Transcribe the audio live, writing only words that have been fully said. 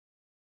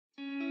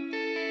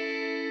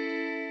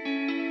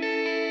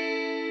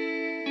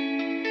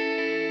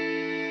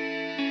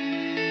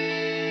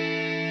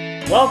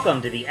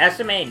Welcome to the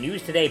SMA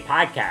News Today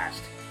podcast.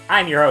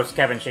 I'm your host,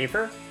 Kevin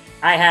Schaefer.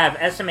 I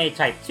have SMA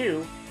Type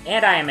 2,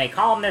 and I am a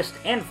columnist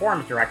and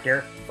forums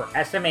director for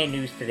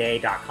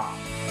SMANewsToday.com.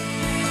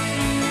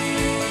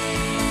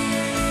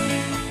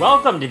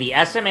 Welcome to the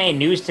SMA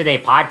News Today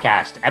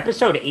podcast,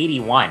 episode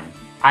 81.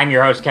 I'm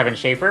your host, Kevin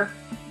Schaefer,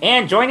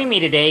 and joining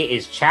me today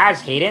is Chaz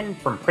Hayden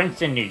from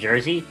Princeton, New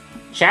Jersey.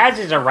 Chaz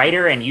is a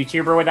writer and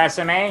YouTuber with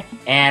SMA,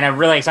 and I'm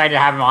really excited to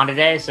have him on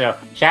today. So,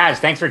 Chaz,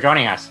 thanks for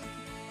joining us.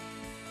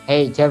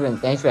 Hey, Kevin,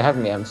 thanks for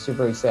having me. I'm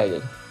super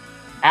excited.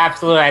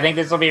 Absolutely. I think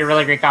this will be a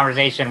really great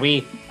conversation.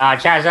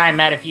 Chaz and I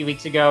met a few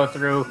weeks ago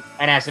through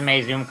an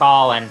SMA Zoom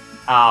call, and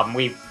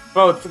we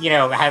both,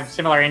 have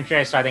similar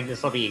interests. So I think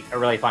this will be a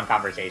really fun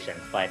conversation.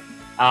 But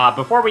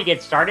before we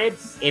get started,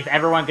 if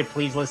everyone could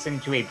please listen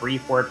to a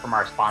brief word from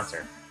our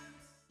sponsor.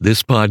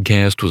 This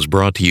podcast was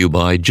brought to you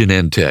by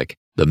Genentech,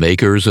 the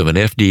makers of an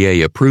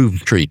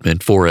FDA-approved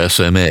treatment for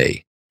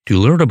SMA. To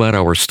learn about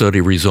our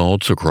study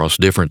results across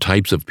different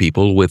types of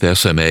people with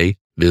SMA,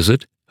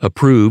 visit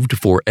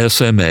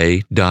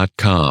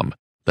approvedforsma.com.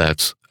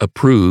 That's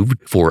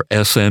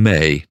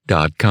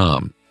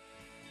approvedforsma.com.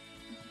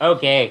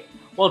 Okay.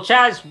 Well,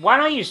 Chaz, why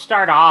don't you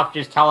start off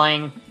just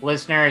telling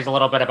listeners a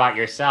little bit about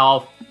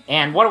yourself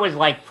and what it was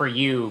like for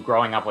you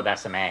growing up with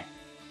SMA?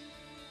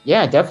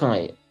 Yeah,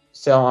 definitely.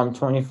 So I'm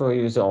 24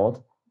 years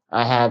old.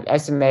 I have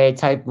SMA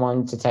type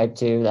 1 to type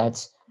 2.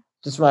 That's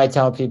just what I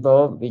tell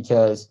people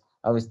because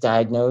I was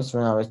diagnosed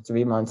when I was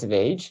 3 months of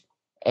age.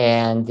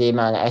 And the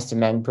amount of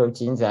SMN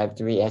proteins, I have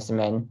 3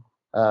 SMN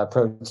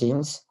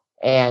proteins.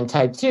 And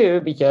type 2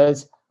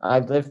 because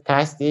I've lived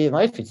past the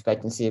life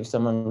expectancy of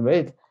someone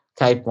with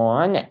type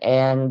 1.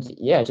 And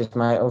yeah, just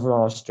my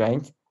overall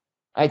strength.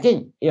 I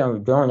think,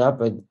 growing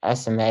up with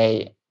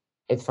SMA,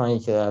 it's funny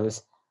because I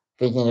was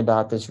thinking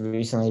about this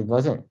recently. It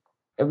wasn't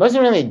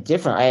really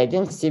different. I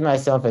didn't see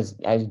myself as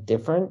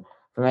different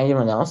from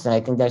anyone else. And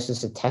I think that's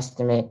just a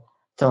testament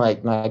to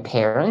like my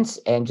parents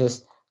and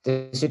just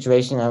the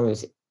situation I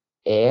was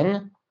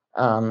in.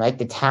 Like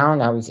the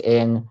town I was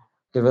in,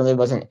 there really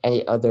wasn't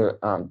any other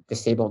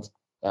disabled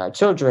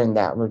children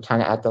that were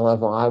kind of at the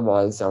level I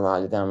was. A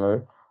lot of them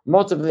were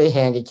multiply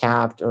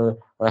handicapped or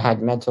had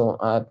mental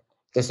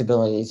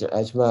disabilities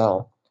as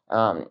well.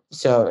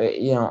 So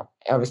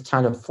I was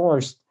kind of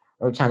forced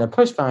or kind of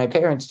pushed by my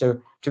parents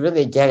to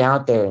really get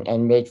out there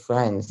and make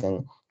friends.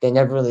 And they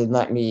never really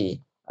let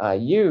me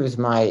use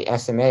my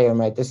SMA or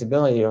my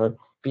disability or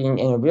being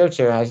in a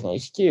wheelchair as an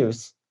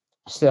excuse.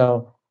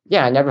 So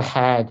yeah, I never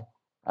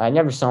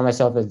saw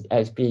myself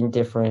as being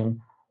different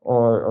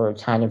or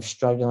kind of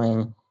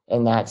struggling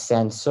in that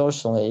sense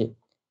socially.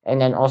 And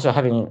then also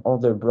having an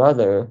older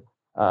brother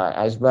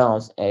as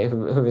well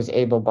who was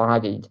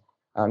able-bodied,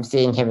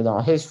 seeing him with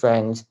all his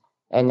friends.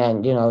 And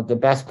then, the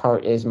best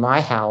part is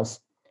my house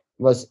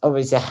was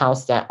always a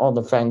house that all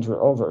the friends were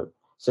over.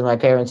 So my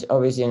parents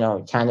always,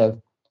 kind of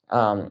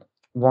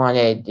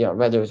wanted,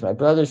 whether it was my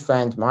brother's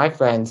friends, my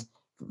friends,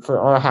 for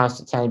our house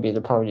to kind of be the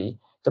party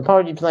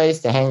place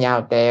to hang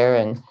out there.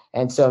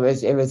 And so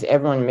it was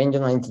everyone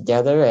mingling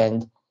together.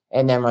 And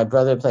then my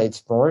brother played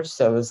sports.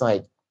 So it was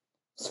like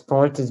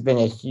sports has been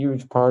a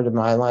huge part of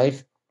my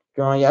life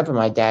growing up, and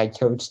my dad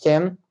coached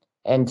him.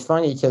 And it's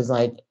funny because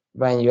like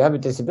when you have a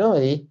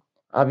disability,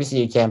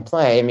 obviously you can't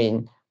play. I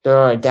mean, there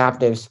are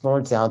adaptive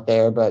sports out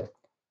there, but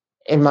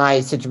in my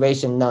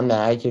situation, none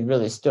that I could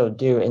really still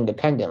do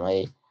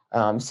independently.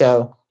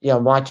 So,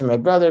 watching my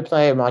brother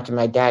play, watching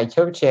my dad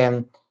coach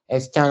him,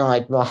 it's kind of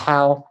like, well,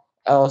 how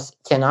else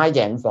can I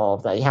get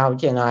involved? Like, how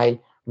can I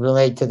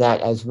relate to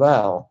that as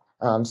well?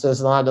 So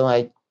there's a lot of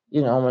like,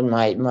 when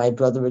my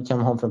brother would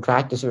come home from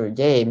practice or a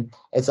game,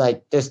 it's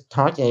like just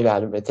talking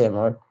about it with him,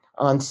 or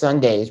on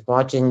Sundays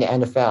watching the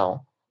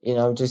NFL,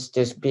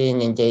 just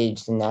being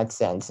engaged in that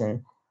sense.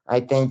 And I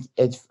think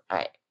it's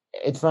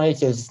funny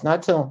because it's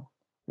not till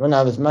when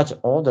I was much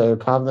older,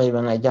 probably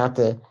when I got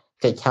to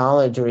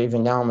college or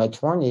even now in my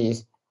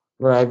 20s,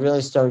 where I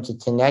really started to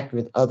connect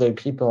with other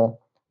people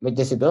with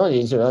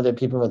disabilities or other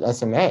people with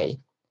SMA,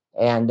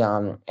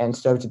 and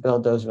start to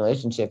build those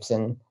relationships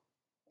and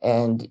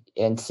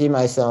see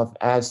myself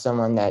as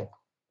someone that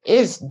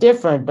is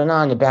different, but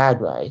not in a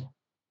bad way.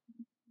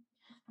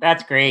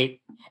 That's great.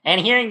 And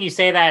hearing you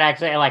say that,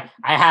 actually, like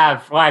I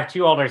have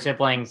 2 older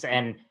siblings,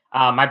 and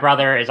my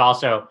brother is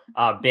also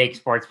a big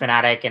sports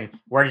fanatic, and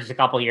we're just a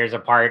couple years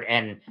apart.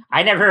 And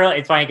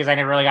it's funny because I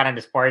never really got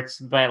into sports,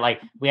 but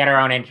like we had our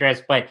own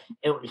interests. But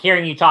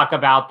hearing you talk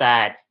about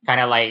that,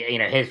 kind of like,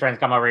 his friends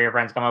come over, your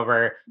friends come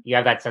over, you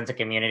have that sense of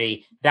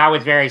community. That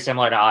was very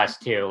similar to us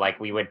too. Like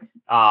we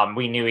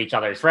knew each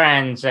other's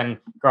friends and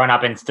growing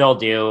up, and still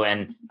do.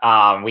 And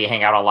we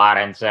hang out a lot.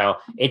 And so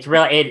it's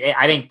really,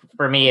 I think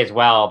for me as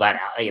well,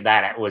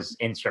 that was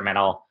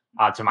instrumental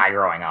to my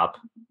growing up.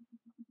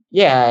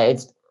 Yeah,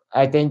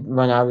 I think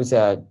when I was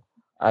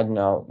I don't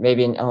know,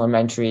 maybe in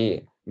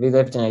elementary, I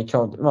lived in a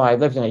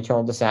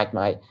cul-de-sac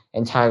my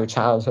entire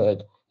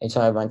childhood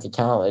until I went to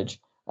college.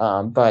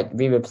 But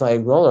we would play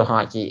roller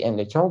hockey in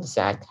the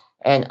cul-de-sac,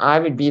 and I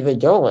would be the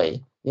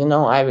goalie.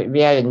 we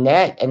had a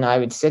net, and I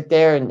would sit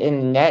there, and in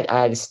the net,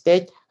 I had a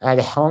stick, I had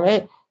a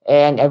helmet,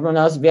 and everyone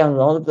else would be on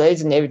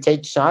rollerblades, and they would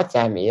take shots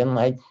at me. And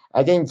like,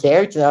 I didn't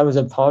care because I was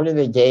a part of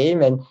the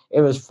game, and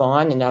it was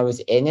fun, and I was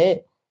in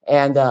it.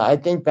 And I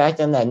think back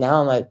on that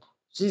now, I'm like,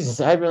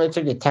 Jesus, I really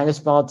took a tennis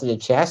ball to the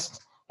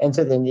chest and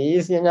to the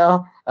knees.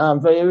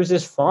 But it was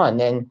just fun.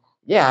 And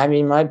yeah, I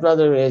mean, my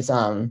brother is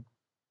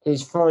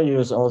he's 4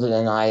 years older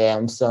than I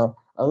am, so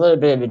a little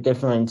bit of a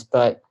difference.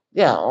 But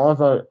yeah, all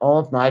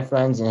of my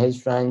friends and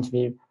his friends,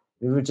 we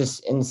were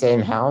just in the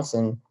same house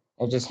and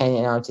just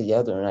hanging out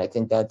together. And I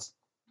think that's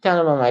kind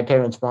of what my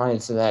parents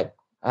wanted, so that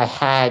I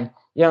had,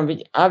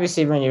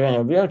 obviously when you're in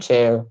a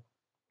wheelchair,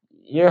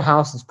 your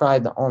house is probably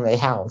the only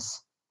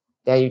house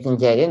that you can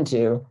get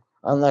into,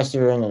 unless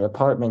you're in an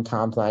apartment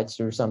complex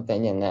or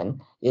something, and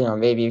then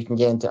maybe you can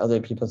get into other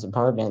people's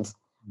apartments.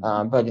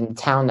 But in the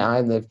town that I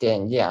lived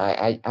in,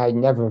 yeah, I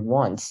never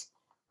once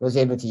was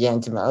able to get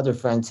into my other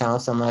friend's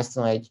house unless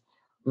like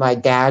my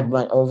dad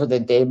went over the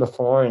day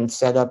before and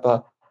set up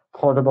a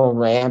portable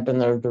ramp in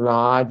their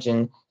garage,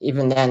 and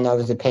even then that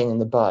was a pain in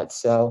the butt.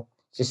 So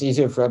it's just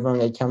easier for everyone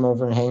to come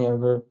over and hang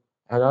over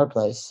at our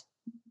place.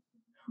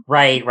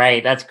 Right,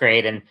 right. That's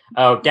great. And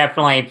oh,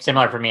 definitely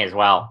similar for me as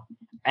well.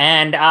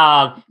 And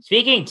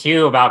speaking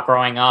too about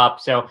growing up,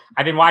 so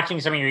I've been watching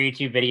some of your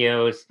YouTube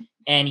videos,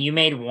 and you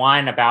made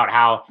one about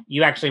how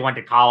you actually went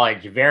to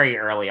college very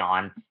early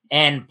on.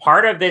 And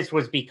part of this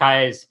was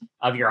because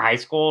of your high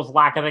school's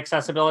lack of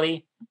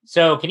accessibility.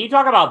 So can you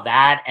talk about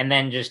that, and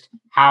then just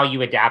how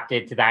you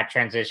adapted to that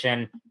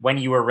transition when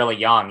you were really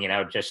young,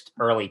 just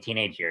early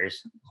teenage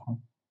years?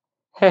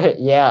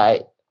 Yeah,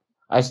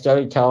 I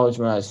started college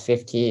when I was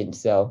 15,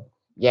 so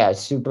yeah,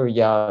 super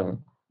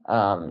young.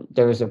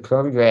 There was a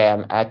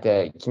program at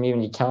the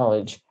community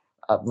college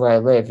where I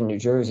live in New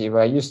Jersey,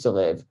 where I used to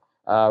live,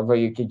 where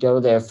you could go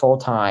there full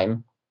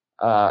time,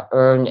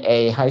 earn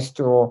a high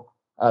school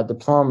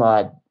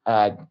diploma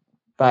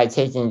by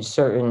taking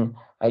certain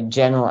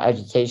general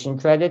education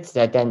credits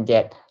that then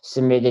get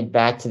submitted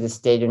back to the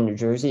state of New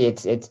Jersey.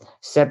 It's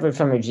separate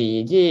from a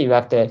GED. You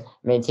have to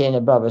maintain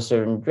above a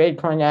certain grade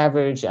point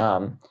average.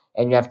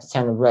 And you have to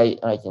kind of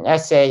write like an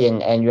essay,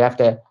 and you have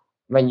to,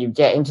 when you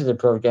get into the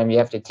program, you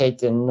have to take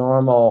the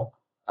normal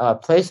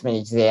placement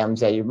exams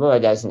that you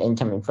would as an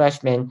incoming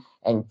freshman,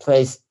 and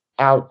place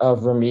out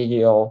of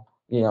remedial,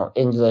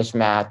 English,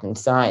 math, and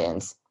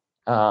science.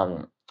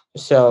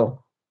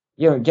 So,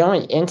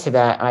 going into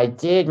that, I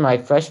did my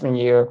freshman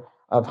year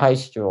of high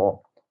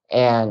school,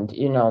 and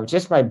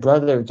just my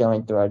brother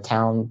going through our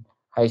town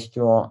high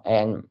school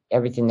and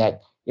everything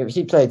that,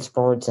 he played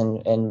sports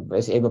and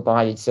was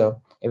able-bodied,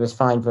 so it was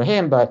fine for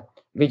him. But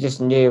we just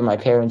knew, my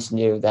parents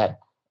knew, that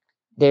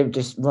they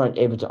just weren't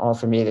able to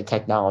offer me the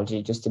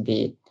technology just to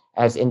be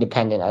as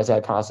independent as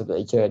I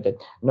possibly could. That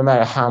no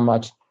matter how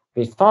much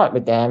we fought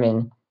with them,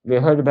 and we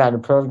heard about a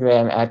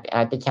program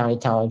at the county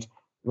college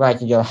where I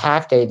could go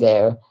half day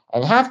there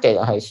and half day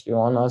to high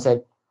school. And I was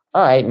like,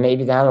 all right,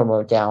 maybe that'll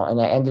work out.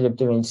 And I ended up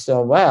doing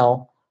so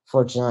well,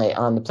 fortunately,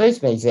 on the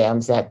placement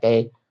exams, that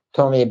they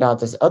told me about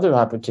this other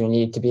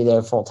opportunity to be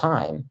there full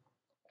time.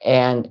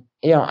 And,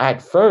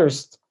 at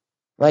first,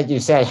 like you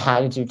said, how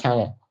did you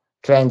kind of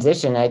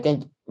transition? I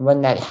think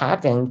when that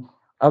happened,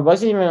 I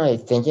wasn't even really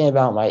thinking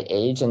about my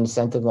age in the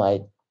sense of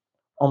like,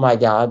 oh my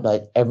God,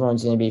 like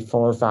everyone's going to be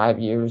 4 or 5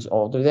 years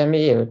older than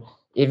me, or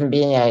even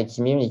being at a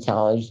community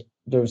college,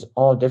 there's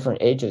all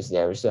different ages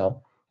there.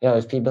 So,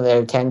 there's people that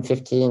are 10,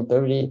 15,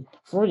 30,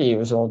 40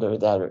 years older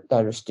that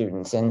are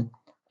students. And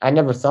I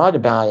never thought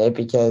about it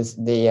because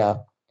the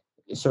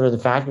sort of the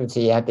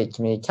faculty at the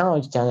community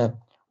college kind of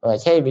were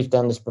like, hey, we've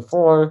done this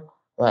before.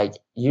 Like,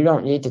 you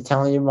don't need to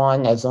tell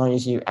anyone as long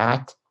as you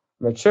act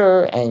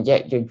mature and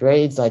get your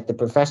grades. Like, the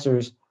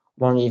professors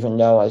won't even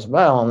know as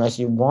well unless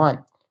you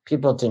want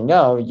people to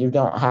know. You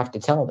don't have to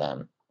tell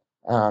them.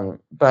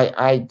 But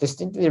I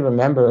distinctly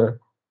remember,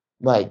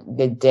 like,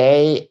 the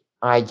day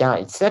I got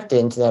accepted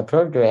into that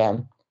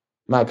program,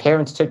 my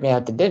parents took me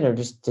out to dinner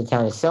just to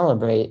kind of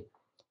celebrate.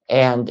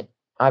 And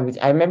I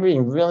remember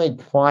being really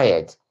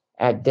quiet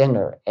at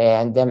dinner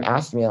and them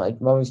asking me like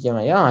what was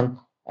going on.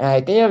 And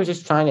I think I was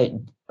just trying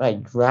to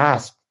like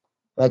grasp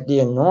like the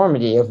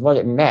enormity of what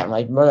it meant,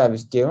 like what I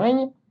was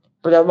doing.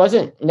 But I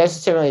wasn't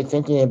necessarily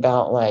thinking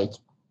about like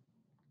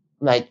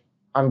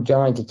I'm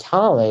going to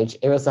college.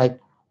 It was like,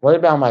 what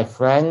about my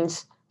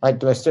friends? Like,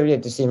 do I still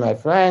get to see my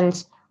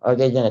friends? Are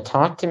they going to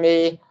talk to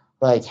me?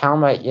 Like, how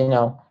am I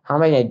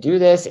going to do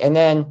this? And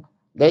then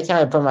they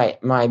kind of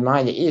put my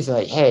mind at ease,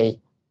 like, hey,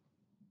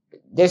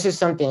 this is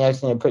something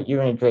that's going to put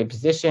you in a great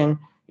position.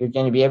 You're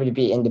going to be able to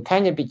be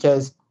independent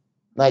because,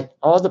 like,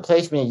 all the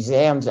placement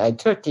exams I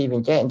took to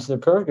even get into the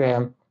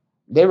program,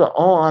 they were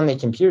all on the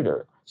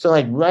computer. So,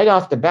 like, right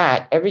off the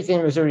bat,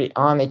 everything was already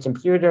on the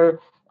computer.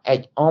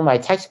 Like, all my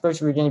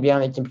textbooks were going to be on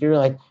the computer.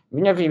 Like,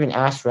 we never even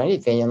asked for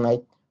anything. And,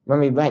 like,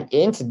 when we went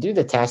in to do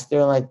the test, they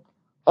were like,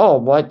 oh,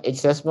 what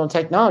accessible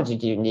technology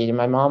do you need? And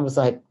my mom was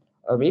like,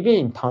 are we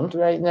being punked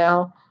right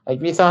now? Like,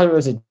 we thought it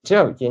was a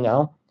joke.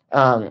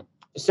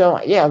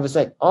 So yeah, it was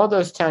like all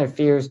those kind of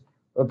fears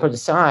were put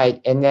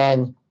aside. And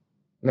then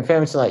my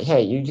parents were like,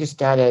 hey, you just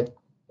gotta,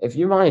 if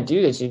you want to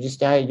do this, you just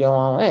gotta go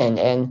all in.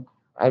 And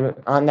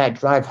on that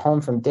drive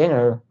home from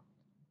dinner,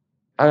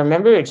 I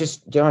remember it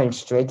just going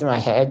straight to my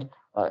head.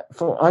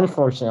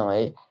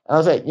 Unfortunately, I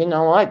was like, you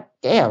know what?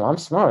 Damn, I'm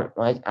smart.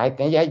 Like, I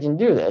think I can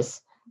do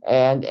this.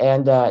 And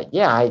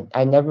yeah,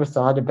 I never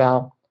thought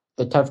about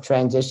the tough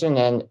transition.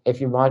 And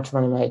if you watch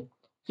one of my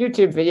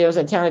YouTube videos,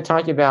 I kind of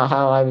talk about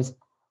how I was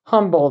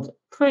humbled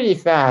pretty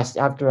fast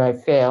after I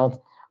failed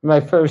my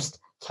first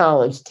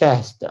college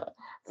test.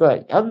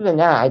 But other than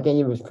that, I think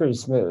it was pretty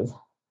smooth.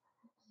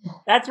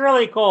 That's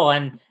really cool.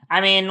 And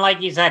I mean,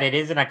 like you said, it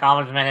is an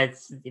accomplishment.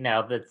 It's,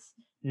 that's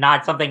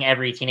not something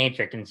every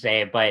teenager can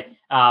say. But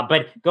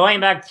going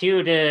back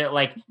to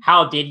like,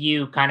 how did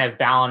you kind of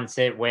balance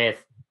it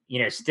with,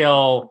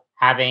 still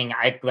having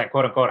like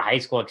quote unquote high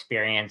school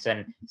experience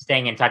and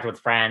staying in touch with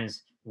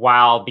friends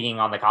while being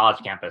on the college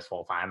campus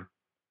full time?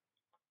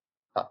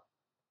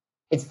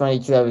 It's funny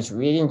because I was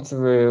reading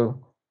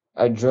through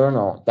a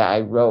journal that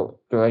I wrote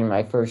during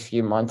my first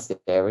few months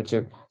there, which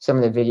are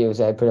some of the videos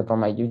that I put up on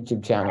my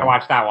YouTube channel. I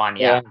watched that one.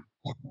 Yeah.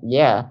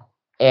 Yeah.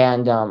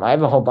 And I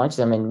have a whole bunch of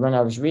them. And when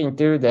I was reading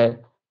through the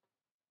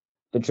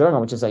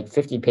journal, which is like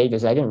 50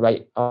 pages, I didn't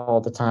write all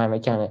the time. I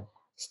kind of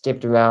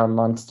skipped around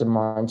months to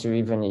months or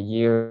even a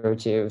year or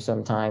two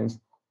sometimes.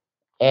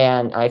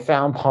 And I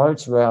found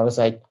parts where I was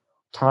like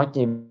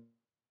talking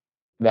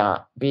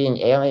about being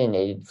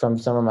alienated from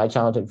some of my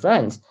childhood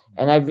friends.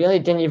 And I really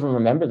didn't even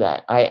remember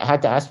that. I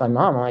had to ask my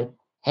mom, like,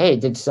 hey,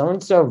 did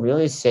so-and-so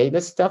really say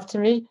this stuff to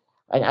me?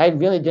 And I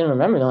really didn't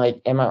remember.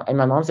 Like, and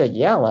my mom said,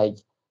 yeah, like,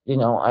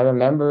 I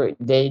remember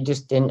they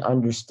just didn't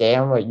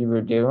understand what you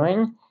were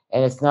doing.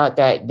 And it's not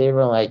that they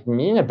were like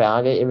mean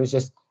about it. It was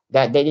just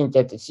that they didn't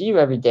get to see you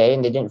every day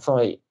and they didn't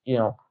fully,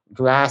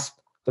 grasp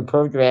the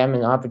program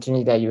and the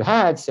opportunity that you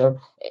had. So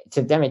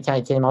to them, it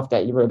kind of came off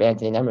that you were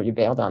abandoning them or you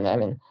bailed on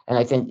them. And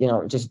I think,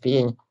 just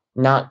being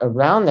not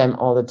around them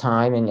all the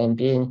time and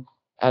being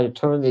at a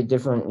totally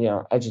different,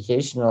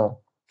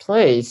 educational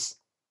place,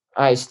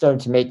 I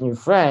started to make new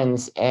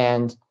friends.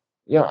 And,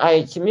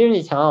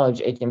 community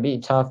college, it can be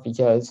tough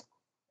because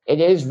it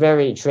is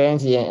very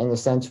transient in the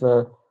sense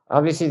where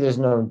obviously there's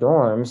no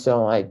dorm.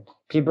 So like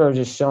people are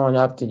just showing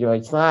up to do a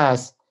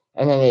class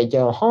and then they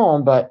go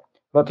home. But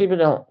what people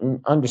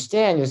don't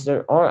understand is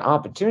there are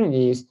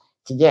opportunities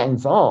to get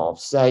involved.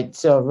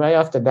 So right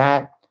off the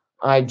bat,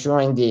 I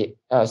joined the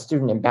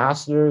student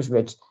ambassadors,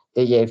 which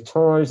they gave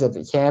tours of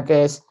the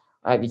campus.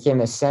 I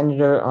became a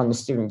senator on the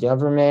student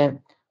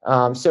government.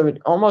 So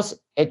it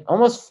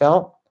almost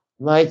felt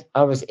like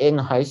I was in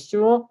high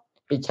school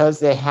because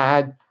they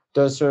had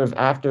those sort of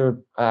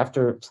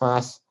after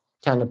class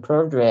kind of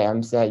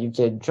programs that you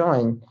could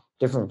join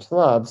different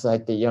clubs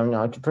like the Young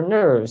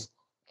Entrepreneurs.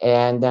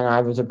 And then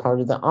I was a part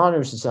of the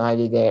Honor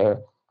Society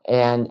there.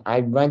 And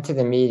I went to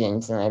the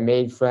meetings and I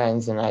made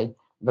friends and I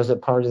was a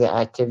part of the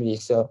activity.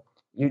 So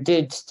you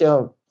did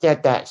still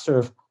get that sort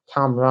of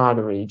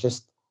camaraderie,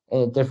 just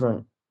in a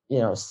different,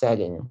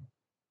 setting.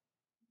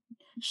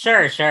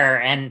 Sure.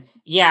 And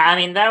yeah, I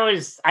mean, that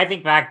was, I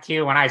think back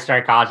to when I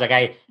started college,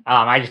 like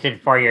I just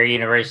did 4-year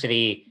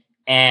university.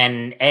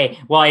 And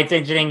well, it's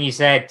interesting you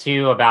said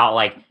too about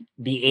like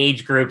the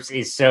age groups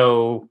is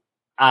so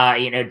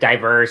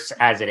diverse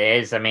as it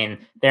is. I mean,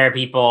 there are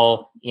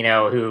people,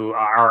 who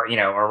are,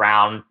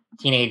 around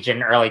teenage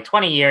and early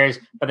 20 years,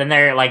 but then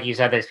there, like you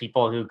said, there's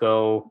people who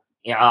go,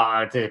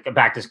 to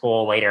back to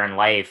school later in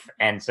life.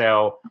 And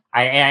so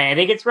I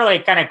think it's really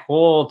kind of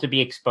cool to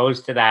be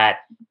exposed to that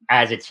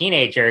as a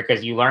teenager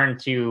because you learn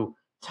to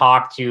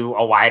talk to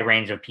a wide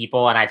range of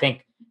people. And I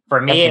think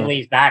for me, at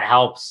least, that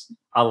helps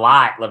a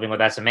lot living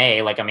with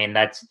SMA. Like, I mean,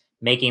 that's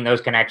making those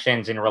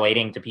connections and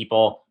relating to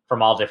people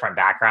from all different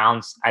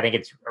backgrounds. I think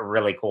it's a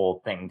really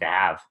cool thing to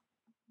have.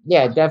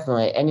 Yeah,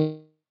 definitely.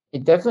 And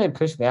it definitely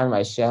pushed me out of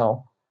my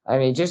shell. I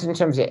mean, just in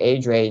terms of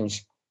age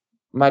range,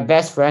 my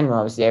best friend when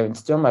I was there, and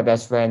still my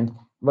best friend,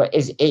 but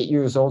is 8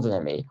 years older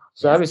than me.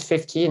 So I was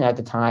 15 at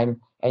the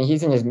time, and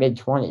he's in his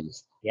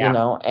mid-20s.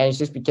 Yeah. And it's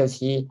just because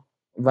he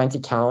went to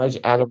college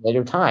at a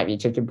later time. He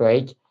took a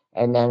break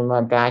and then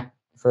went back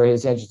for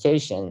his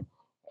education.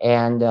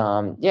 And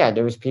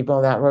there was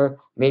people that were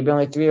maybe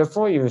only 3 or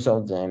 4 years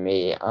older than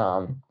me.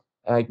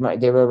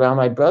 They were around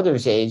my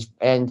brother's age,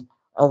 and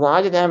a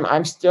lot of them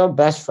I'm still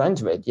best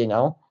friends with.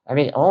 I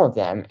mean, all of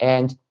them.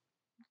 And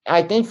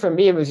I think for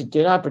me, it was a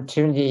good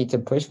opportunity to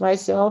push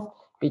myself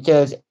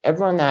because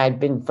everyone that I've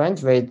been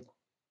friends with,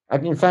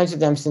 I've been friends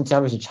with them since I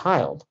was a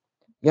child.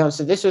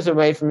 So this was a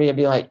way for me to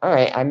be like, all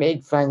right, I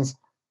made friends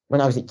when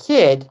I was a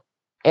kid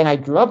and I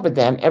grew up with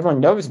them. Everyone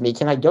knows me.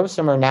 Can I go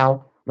somewhere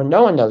now where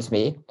no one knows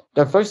me?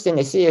 The first thing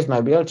they see is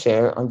my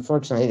wheelchair.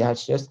 Unfortunately,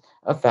 that's just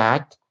a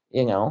fact.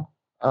 Can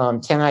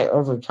I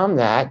overcome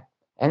that?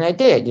 And I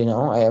did.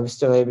 I was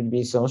still able to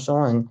be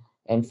social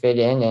and fit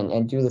in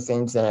and do the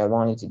things that I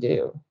wanted to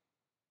do.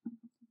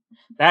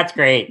 That's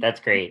great. That's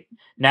great.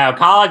 No,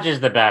 college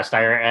is the best.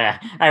 I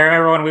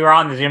remember when we were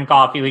on the Zoom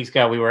call a few weeks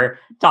ago, we were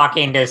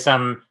talking to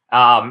some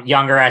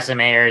younger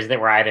SMAers that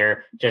were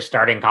either just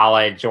starting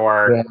college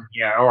or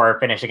or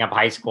finishing up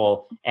high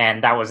school.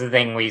 And that was the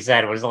thing we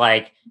said was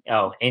like,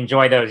 oh,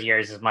 enjoy those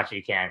years as much as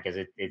you can because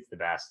it's the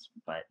best.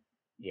 But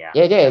yeah,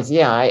 it is.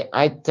 Yeah,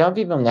 I tell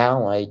people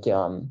now, like,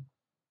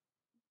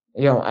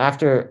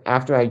 after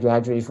I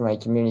graduated from my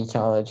community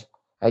college,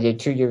 I did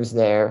 2 years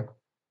there,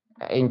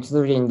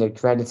 including the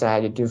credits I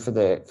had to do for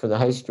the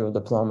high school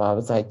diploma. I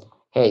was like,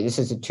 hey, this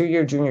is a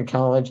 2-year junior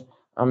college.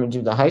 I'm gonna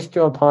do the high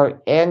school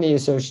part and the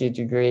associate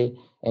degree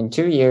in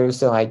 2 years.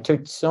 So I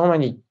took so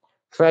many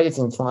credits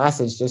and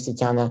classes just to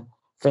kind of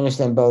finish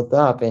them both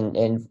up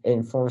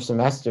in 4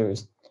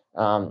 semesters.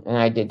 And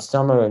I did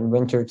summer and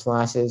winter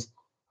classes.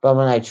 But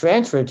when I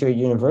transferred to a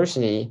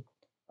university,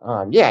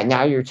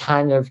 now you're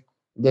kind of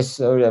this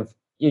sort of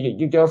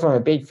you go from a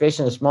big fish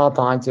in a small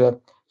pond to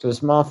a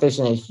small fish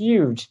in a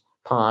huge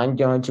pond,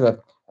 going to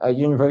a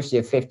university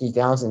of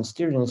 50,000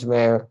 students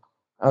where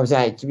I was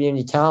at a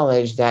community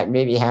college that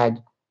maybe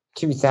had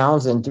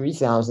 2,000,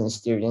 3,000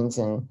 students,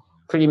 and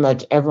pretty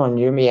much everyone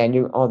knew me. I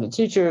knew all the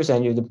teachers. I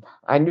knew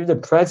the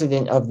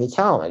president of the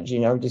college,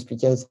 just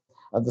because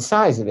of the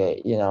size of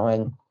it,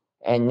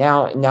 and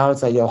now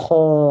it's like a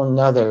whole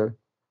nother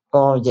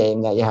ball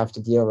game that you have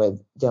to deal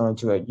with going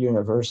to a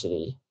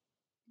university.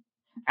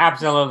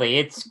 Absolutely.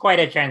 It's quite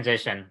a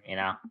transition,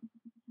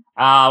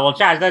 Well,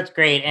 Chaz, that's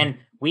great. And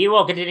we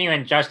will continue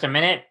in just a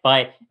minute.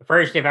 But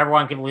first, if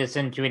everyone could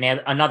listen to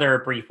another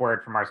brief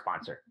word from our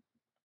sponsor.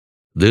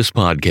 This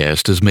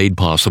podcast is made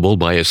possible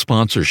by a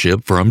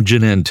sponsorship from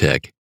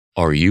Genentech.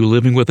 Are you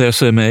living with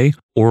SMA,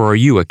 or are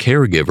you a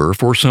caregiver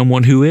for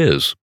someone who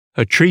is?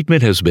 A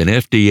treatment has been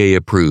FDA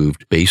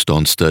approved based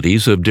on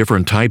studies of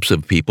different types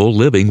of people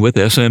living with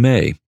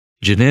SMA.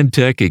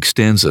 Genentech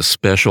extends a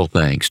special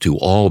thanks to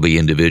all the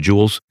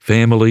individuals,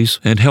 families,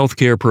 and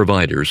healthcare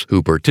providers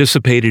who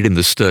participated in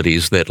the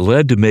studies that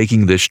led to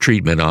making this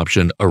treatment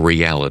option a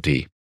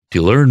reality.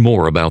 To learn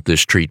more about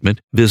this treatment,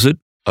 visit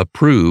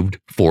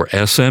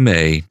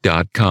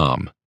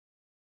approvedforsma.com.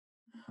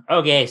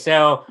 Okay,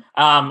 so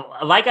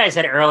like I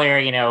said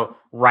earlier,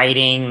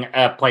 writing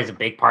plays a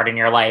big part in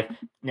your life.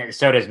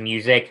 So does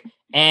music.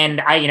 And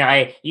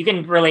you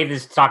can relate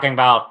this to talking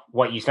about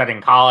what you studied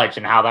in college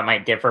and how that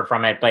might differ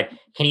from it. But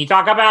can you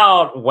talk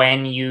about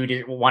when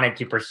you wanted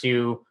to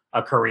pursue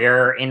a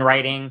career in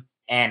writing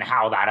and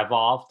how that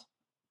evolved?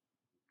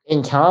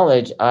 In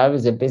college, I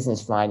was a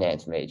business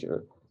finance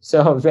major.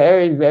 So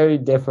very, very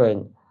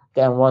different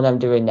than what I'm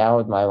doing now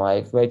with my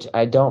life, which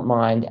I don't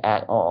mind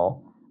at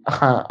all.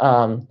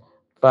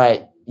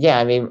 But yeah,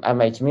 I mean, at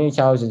my community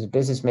college, I was a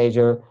business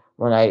major.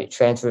 When I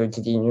transferred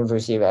to the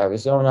University of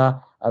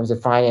Arizona, I was a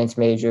finance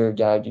major,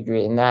 got a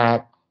degree in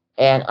that.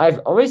 And I've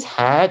always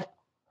had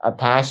a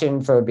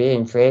passion for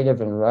being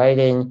creative and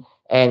writing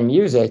and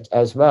music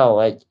as well.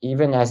 Like,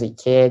 even as a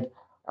kid,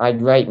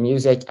 I'd write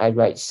music, I'd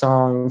write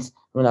songs.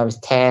 When I was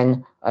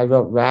 10, I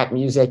wrote rap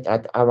music.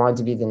 I wanted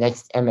to be the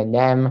next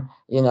Eminem.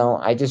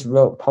 I just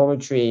wrote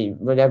poetry,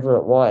 whatever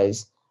it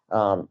was,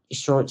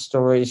 short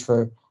stories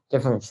for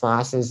different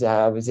classes that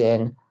I was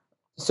in.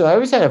 So I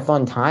always had a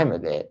fun time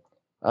with it.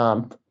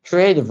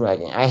 Creative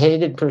writing. I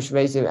hated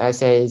persuasive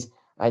essays.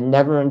 I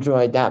never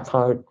enjoyed that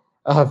part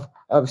of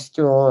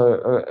school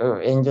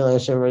or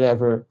English or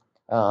whatever.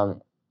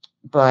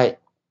 But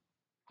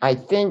I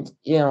think,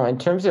 in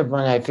terms of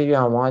when I figured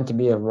I wanted to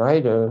be a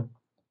writer,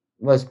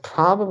 was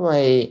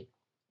probably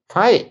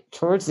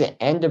towards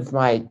the end of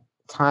my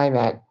time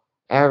at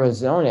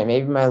Arizona,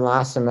 maybe my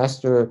last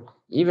semester.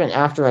 Even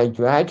after I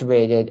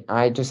graduated,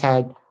 I just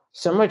had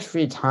so much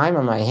free time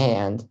on my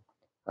hand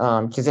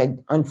because I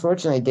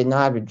unfortunately did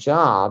not have a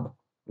job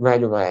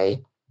right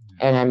away.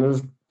 And I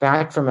moved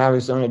back from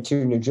Arizona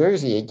to New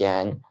Jersey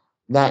again,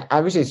 that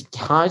I was just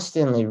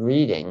constantly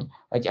reading.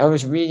 Like, I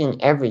was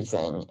reading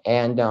everything.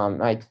 And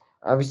I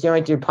was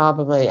going through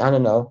probably, I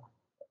don't know,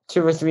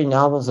 2 or 3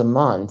 novels a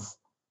month.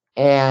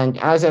 And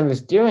as I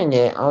was doing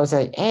it, I was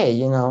like, hey,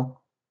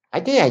 I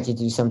think I could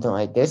do something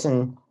like this.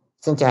 And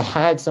since I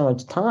had so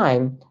much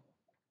time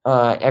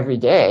every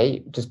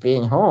day, just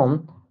being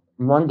home,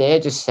 one day I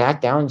just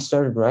sat down and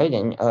started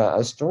writing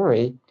a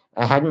story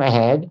I had in my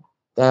head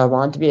that I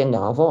wanted to be a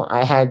novel.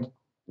 I had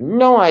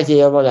no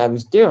idea what I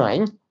was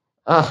doing.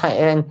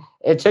 And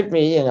it took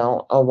me,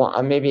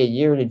 maybe a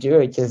year to do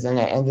it, because then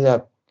I ended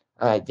up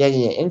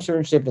getting an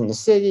internship in the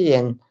city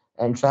and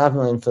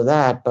traveling for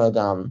that. But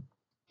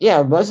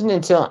it wasn't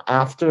until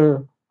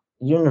after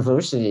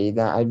university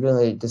that I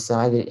really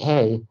decided,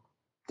 hey,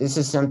 this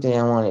is something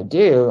I want to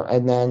do.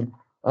 And then,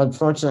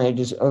 unfortunately,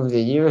 just over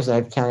the years,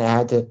 I've kind of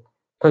had to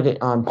put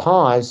it on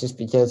pause just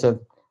because of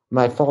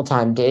my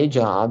full-time day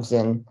jobs.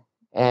 And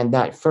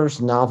that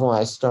first novel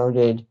I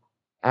started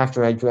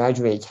after I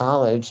graduated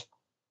college,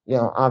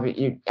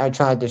 I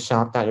tried to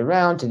shop that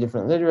around to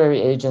different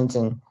literary agents,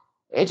 and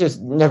it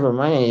just never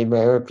went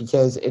anywhere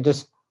because it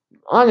just,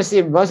 honestly,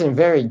 it wasn't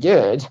very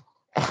good.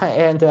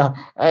 And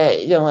like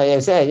I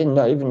said, I didn't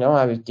even know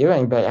what I was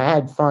doing, but I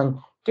had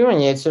fun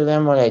doing it. So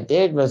then what I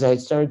did was I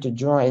started to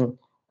join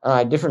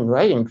different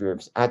writing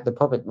groups at the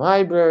public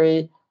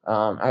library,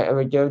 I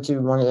would go to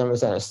one of them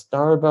was at a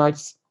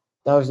Starbucks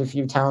that was a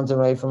few towns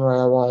away from where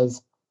I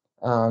was,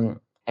 and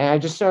I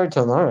just started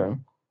to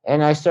learn,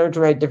 and I started to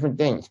write different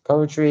things: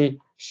 poetry,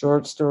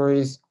 short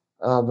stories,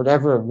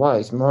 whatever it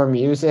was, more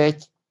music.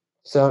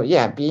 So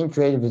yeah, being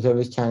creative has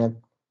always kind of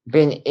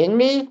been in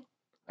me,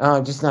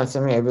 just not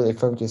something I really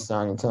focused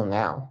on until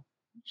now.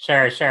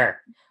 Sure,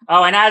 sure.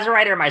 Oh, and as a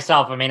writer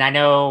myself, I mean, I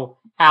know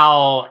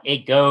how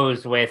it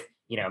goes with,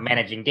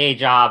 managing day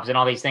jobs and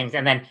all these things,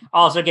 and then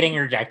also getting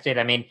rejected.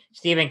 I mean,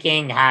 Stephen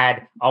King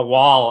had a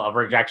wall of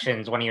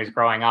rejections when he was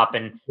growing up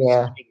and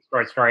Yeah, submitting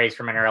short stories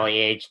from an early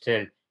age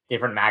to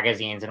different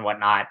magazines and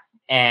whatnot.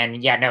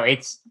 And yeah, no,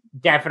 it's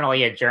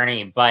definitely a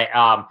journey, but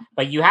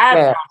you have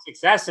yeah, found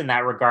success in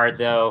that regard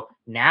though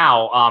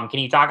now. Can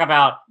you talk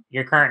about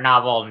your current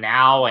novel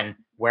now and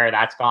where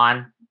that's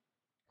gone?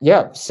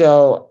 yep.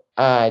 So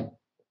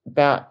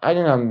about I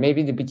don't know,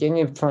 maybe the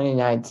beginning of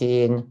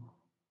 2019,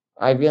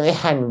 I really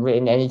hadn't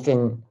written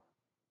anything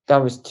that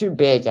was too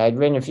big. I'd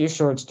written a few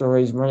short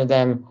stories. One of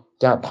them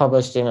got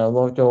published in a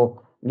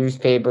local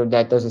newspaper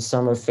that does a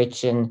summer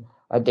fiction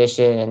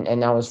edition,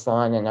 and that was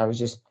fun. And I was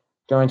just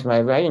going to my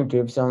writing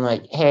group. So I'm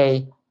like,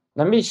 hey,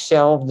 let me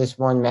shelve this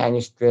one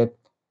manuscript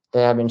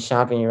that I've been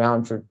shopping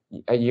around for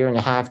a year and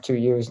a half, 2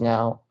 years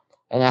now.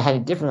 And I had a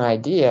different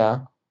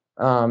idea,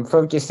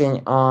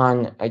 focusing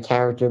on a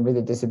character with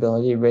a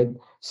disability, with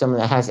someone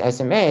that has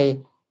SMA.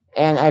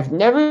 And I've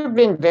never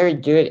been very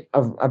good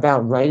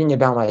about writing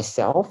about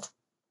myself,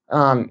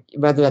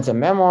 whether that's a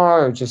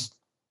memoir or just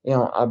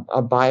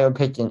a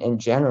biopic in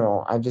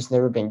general. I've just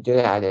never been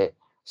good at it.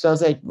 So I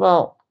was like,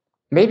 well,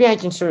 maybe I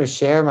can sort of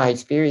share my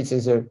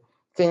experiences or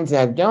things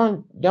that I've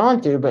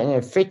gone through, but in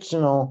a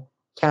fictional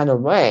kind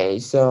of way.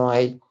 So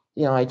I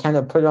kind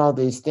of put all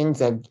these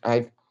things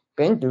I've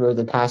been through over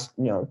the past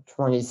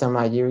 20 some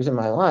odd years of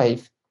my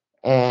life,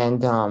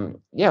 and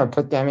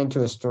put them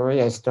into a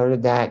story. I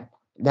started that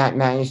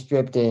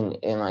manuscript in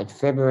like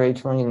February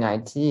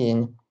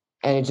 2019,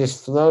 and it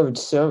just flowed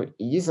so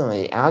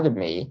easily out of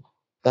me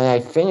that I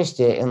finished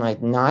it in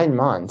like 9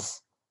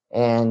 months,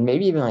 and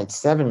maybe even like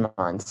 7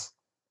 months.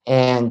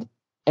 And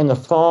in the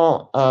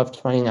fall of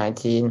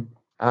 2019,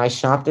 I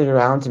shopped it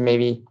around to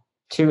maybe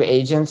two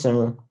agents,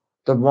 and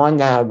the one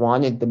that I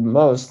wanted the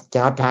most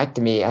got back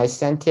to me. I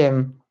sent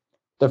him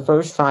the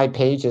first 5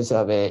 pages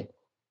of it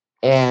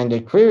and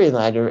a query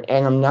letter,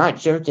 and I'm not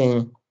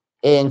joking.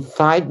 In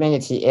 5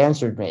 minutes, he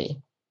answered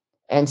me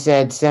and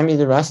said, "Send me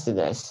the rest of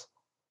this."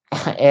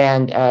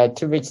 And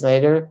 2 weeks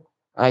later,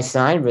 I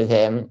signed with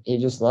him. He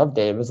just loved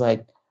it. It was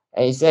like,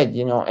 and he said,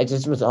 it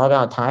just was all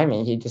about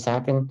timing. He just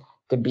happened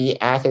to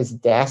be at his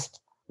desk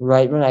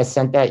right when I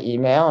sent that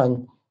email,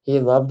 and he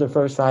loved the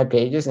first 5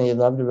 pages, and he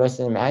loved the rest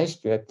of the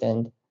manuscript.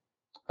 And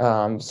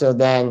so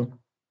then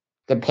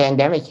the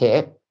pandemic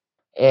hit,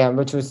 and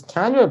which was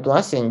kind of a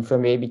blessing for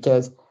me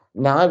because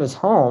now I was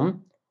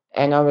home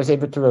and I was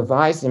able to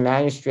revise the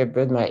manuscript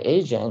with my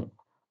agent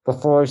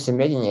before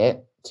submitting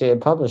it to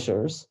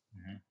publishers.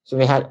 So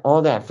we had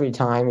all that free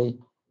time.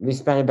 We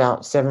spent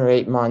about 7 or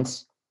 8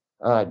 months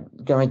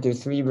going through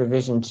 3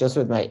 revisions just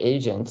with my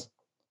agent.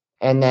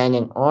 And then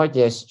in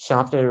August,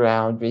 shopped it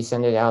around. We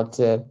sent it out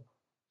to,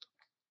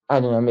 I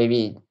don't know,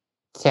 maybe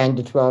 10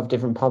 to 12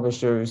 different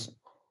publishers.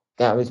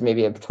 That was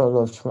maybe a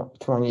total of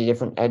 20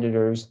 different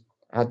editors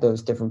at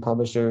those different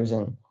publishers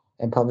and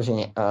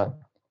publishing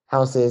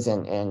houses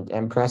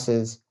and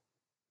presses.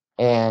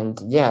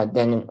 And yeah,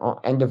 then in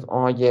end of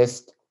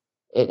August,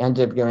 it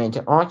ended up going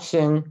into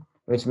auction,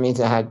 which means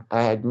I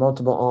had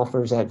multiple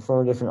offers. I had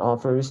 4 different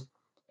offers,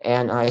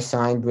 and I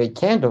signed with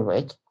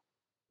Candlewick,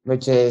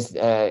 which is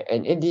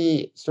an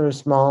indie sort of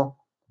small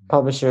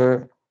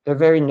publisher. They're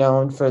very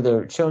known for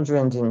their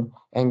children's and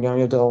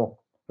young adult,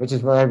 which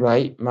is what I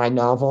write. My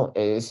novel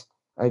is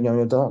a young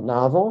adult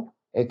novel.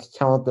 It's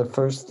called The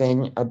First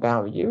Thing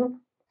About You.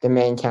 The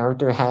main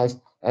character has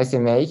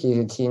SMA. He's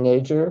a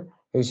teenager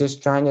who's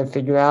just trying to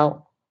figure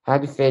out how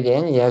to fit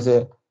in. He has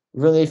a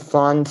really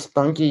fun,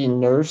 spunky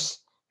nurse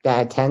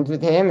that attends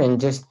with him, and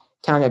just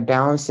kind of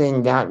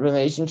balancing that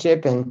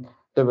relationship and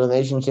the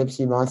relationships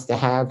he wants to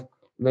have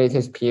with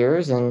his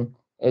peers. And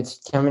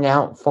it's coming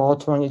out fall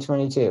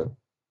 2022.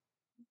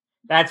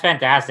 That's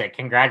fantastic.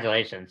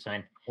 Congratulations. I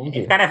mean, Thank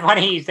it's you. kind of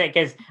funny you say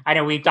because I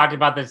know we've talked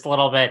about this a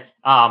little bit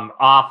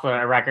off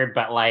the record,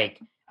 but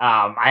like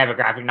I have a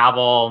graphic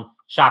novel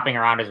shopping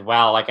around as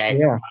well. Like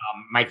Yeah.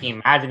 my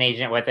team has an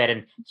agent with it,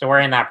 and so we're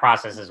in that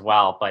process as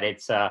well. But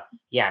it's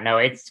yeah, no,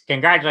 it's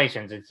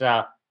congratulations. It's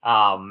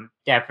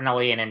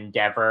definitely an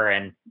endeavor,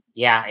 and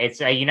yeah, it's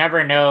you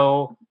never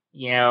know,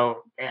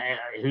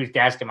 whose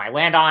desk it might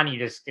land on. You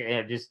just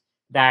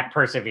that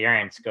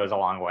perseverance goes a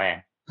long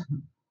way.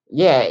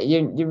 Yeah,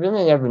 you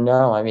really never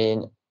know. I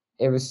mean,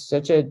 it was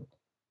such a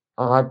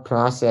odd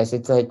process.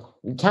 It's like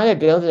you kind of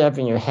build it up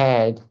in your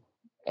head,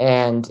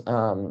 and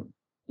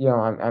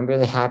I'm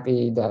really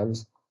happy that I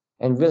was,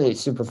 and really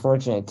super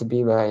fortunate to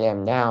be where I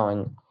am now.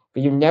 And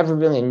but you never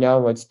really know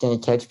what's going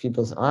to catch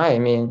people's eye. I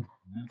mean,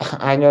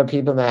 I know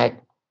people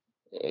that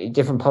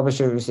different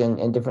publishers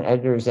and different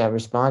editors that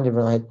responded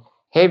were like,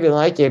 hey, we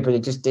like it, but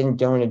it just didn't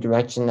go in the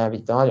direction that we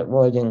thought it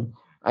would. And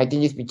I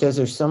think it's because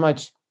there's so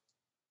much.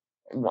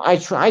 I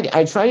try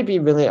to be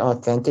really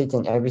authentic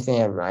in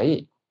everything I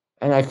write,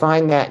 and I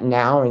find that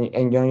now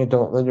in young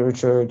adult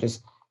literature,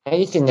 just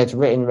anything that's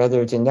written,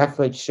 whether it's a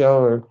Netflix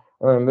show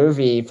or a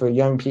movie for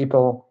young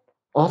people,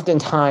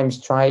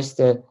 oftentimes tries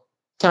to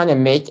kind of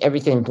make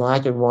everything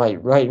black and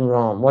white, right and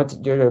wrong, what's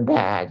good or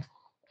bad.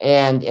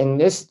 And in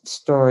this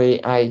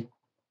story, I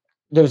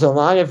there's a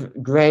lot of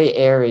gray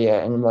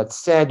area in what's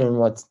said and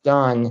what's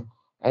done,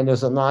 and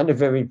there's a lot of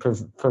very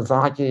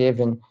provocative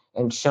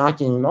and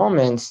shocking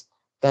moments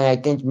that I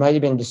think might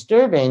have been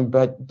disturbing,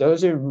 but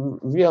those are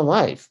real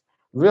life.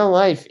 Real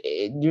life,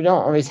 you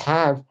don't always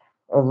have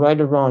a right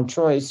or wrong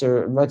choice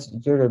or what's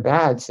good or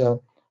bad.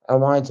 So I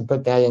wanted to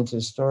put that into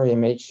the story and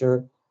make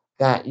sure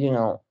that,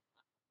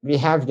 we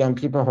have young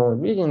people who are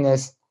reading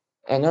this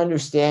and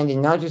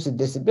understanding not just a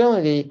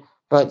disability,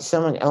 but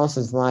someone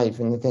else's life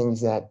and the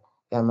things that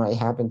might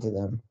happen to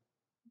them.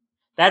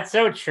 That's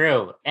so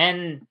true.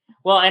 And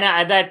well, and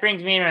that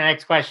brings me to my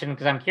next question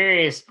because I'm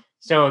curious.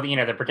 So,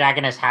 the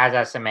protagonist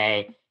has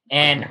SMA,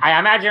 and I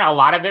imagine a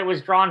lot of it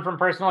was drawn from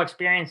personal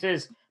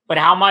experiences, but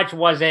how much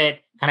was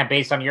it kind of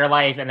based on your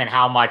life? And then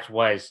how much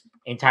was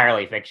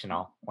entirely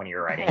fictional when you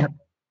were writing it?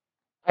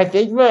 I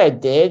think what I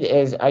did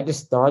is I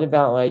just thought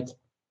about like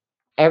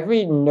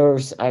every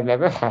nurse I've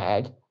ever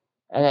had,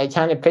 and I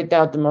kind of picked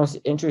out the most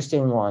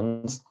interesting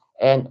ones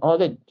and all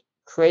the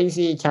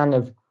crazy kind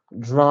of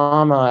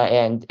drama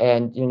and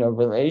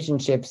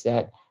relationships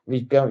that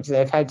we've built. Because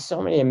I've had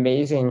so many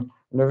amazing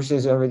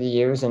nurses over the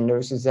years and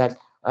nurses that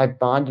I've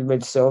bonded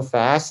with so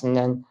fast and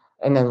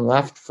then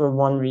left for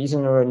one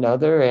reason or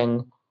another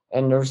and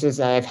nurses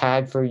that I've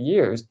had for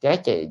years,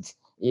 decades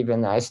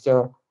even. I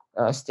still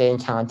stay in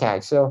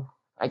contact. So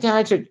I kind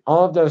of took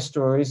all of those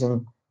stories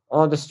and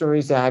all the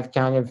stories that I've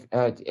kind of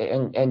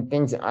and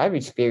things that I've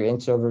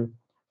experienced over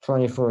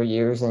 24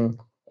 years and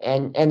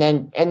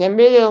then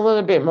made it a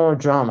little bit more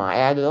drama. I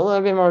added a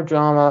little bit more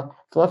drama,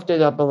 fluffed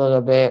it up a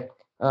little bit.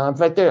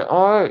 But there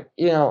are,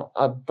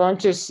 a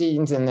bunch of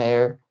scenes in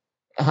there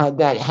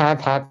that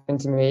have happened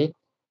to me.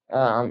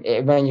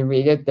 When you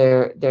read it,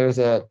 there's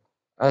a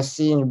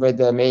scene with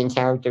the main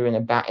character in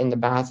the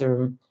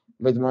bathroom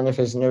with one of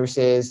his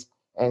nurses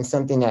and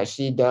something that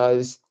she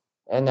does,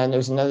 and then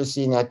there's another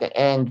scene at the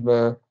end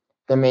where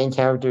the main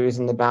character is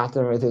in the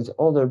bathroom with his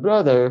older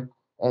brother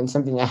and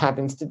something that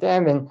happens to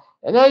them. And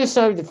I just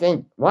started to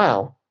think,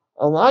 wow,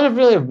 a lot of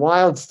really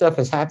wild stuff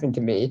has happened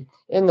to me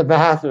in the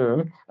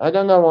bathroom. I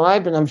don't know why,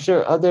 but I'm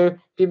sure other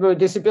people with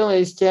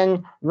disabilities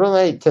can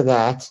relate to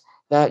that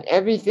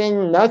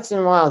everything nuts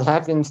and wild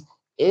happens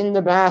in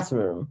the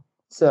bathroom.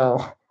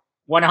 So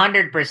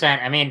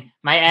 100%. I mean,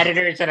 my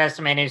editors at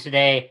SMA News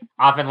Today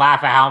often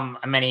laugh at how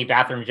many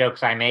bathroom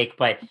jokes I make,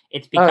 but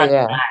it's oh because of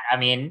yeah, that. I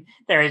mean,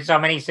 there are so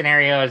many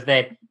scenarios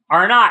that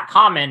are not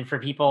common for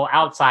people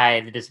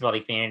outside the disability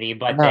community,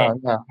 but that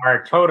no.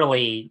 are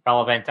totally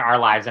relevant to our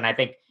lives. And I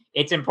think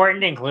it's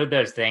important to include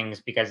those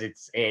things because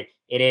it's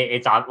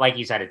like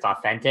you said, it's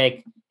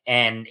authentic,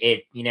 and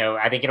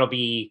I think it'll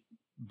be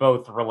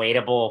both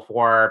relatable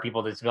for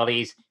people with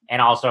disabilities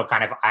and also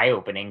kind of eye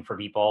opening for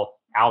people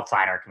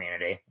outside our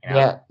community.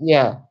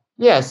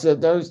 Yeah. So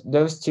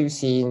those two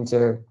scenes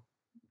are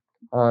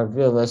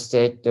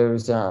realistic.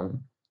 There's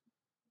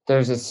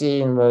a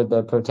scene where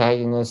the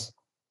protagonist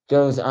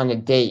goes on a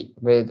date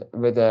with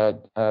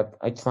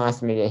a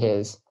classmate of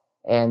his,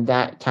 and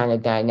that kind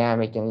of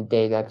dynamic in the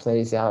day that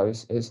plays out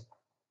is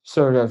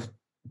sort of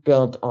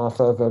built off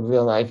of a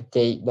real life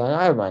date that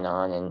I went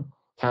on, and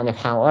kind of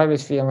how I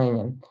was feeling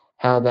and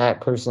how that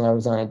person I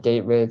was on a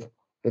date with,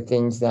 the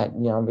things that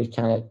we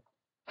kind of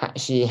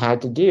she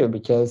had to do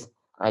because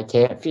I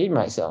can't feed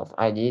myself.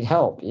 I need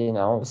help.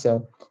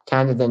 So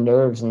kind of the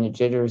nerves and the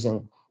jitters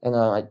and I'm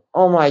like,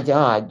 oh my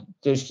God,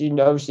 does she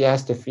know she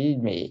has to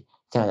feed me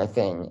kind of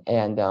thing.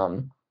 And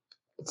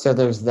so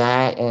there's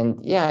that. And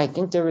yeah, I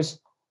think there's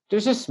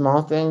just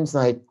small things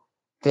like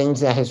things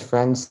that his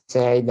friends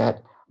say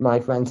that my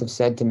friends have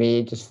said to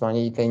me, just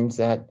funny things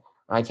that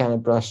I kind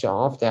of brush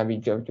off that we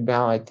joked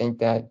about. I think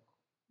that,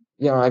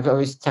 I've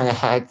always kind of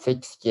had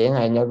thick skin.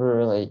 I never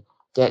really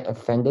get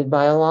offended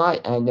by a lot.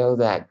 I know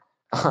that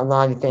a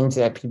lot of things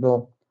that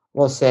people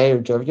will say or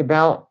joke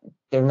about,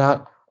 they're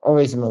not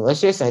always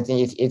malicious. I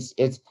think it's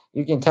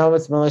you can tell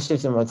what's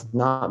malicious and what's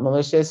not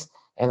malicious.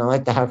 And I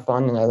like to have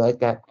fun, and I like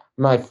that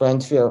my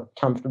friends feel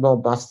comfortable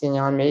busting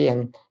on me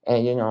and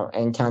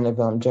kind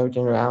of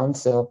joking around.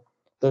 So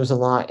there's a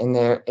lot in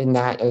there in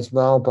that as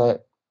well.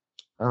 But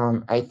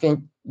I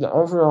think the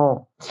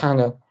overall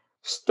kind of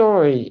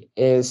story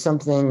is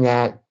something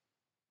that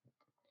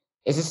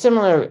is a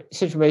similar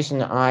situation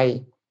that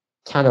I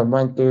kind of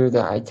went through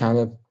that I kind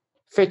of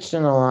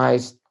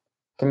fictionalized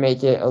to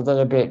make it a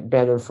little bit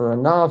better for a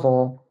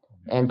novel,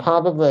 and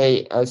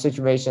probably a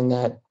situation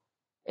that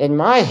in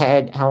my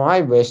head how I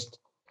wished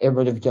it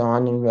would have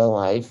gone in real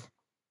life,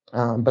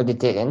 but it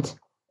didn't.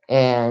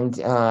 And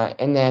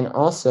then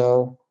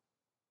also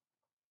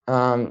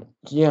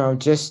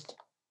just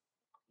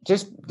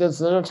just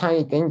those little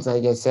tiny things,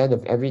 like I said,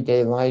 of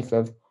everyday life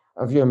of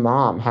your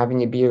mom having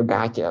to be your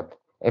backup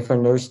if a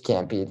nurse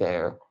can't be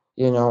there,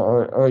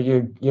 or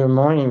your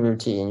morning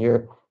routine.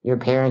 Your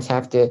parents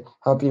have to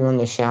help you in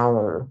the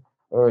shower,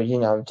 or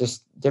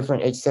just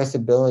different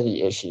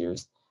accessibility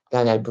issues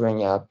that I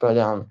bring up.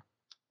 But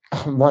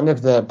one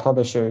of the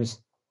publishers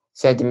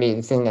said to me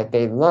the thing that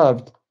they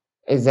loved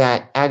is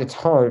that at its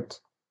heart,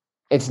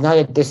 it's not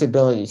a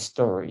disability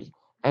story.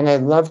 And I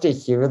love to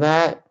hear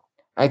that.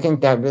 I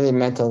think that really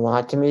meant a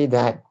lot to me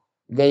that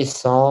they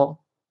saw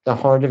the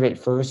heart of it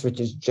first, which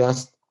is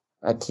just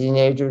a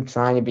teenager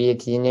trying to be a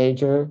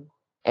teenager.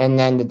 And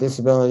then the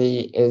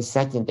disability is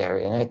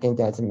secondary. And I think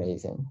that's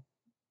amazing.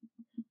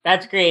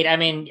 That's great. I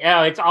mean,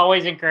 it's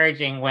always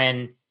encouraging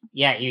when,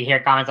 yeah, you hear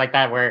comments like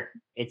that where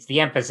it's the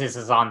emphasis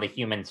is on the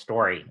human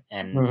story,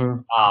 and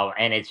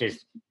it's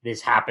just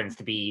this happens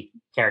to be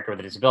character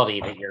with a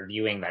disability that you're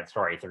viewing that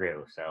story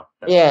through. So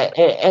Yeah,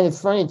 and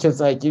it's funny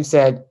because, like you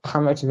said, how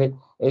much of it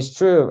is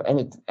true,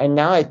 and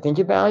now I think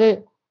about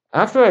it,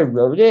 after I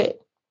wrote it,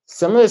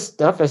 some of the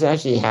stuff has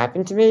actually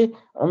happened to me,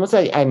 almost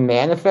like I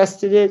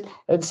manifested it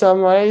in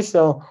some way.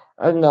 So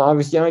I don't know. I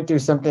was going through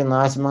something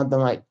last month. I'm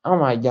like, oh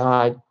my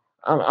god,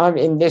 I'm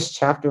in this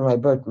chapter of my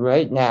book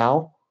right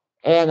now,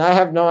 and I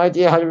have no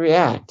idea how to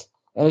react.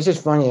 And it's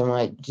just funny. I'm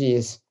like,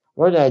 geez,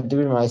 what did I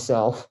do to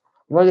myself?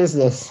 What is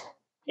this?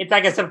 it's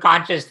like a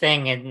subconscious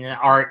thing in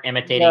art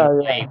imitating Yeah,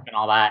 life and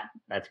all that.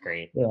 That's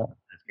great. yeah.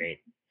 That's great.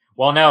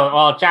 Well, no,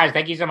 well, Chaz,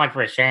 thank you so much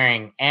for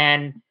sharing.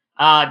 And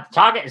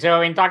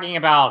talking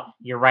about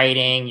your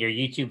writing, your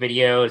YouTube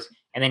videos,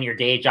 and then your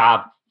day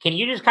job, can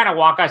you just kind of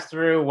walk us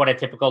through what a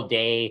typical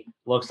day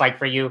looks like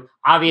for you?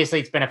 Obviously,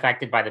 it's been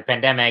affected by the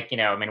pandemic.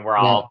 I mean, we're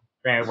Yeah. all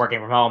working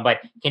from home, but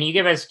can you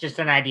give us just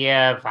an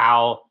idea of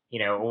how,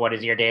 what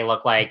does your day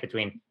look like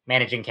between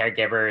managing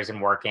caregivers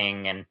and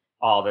working and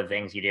all the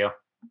things you do?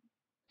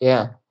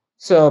 Yeah.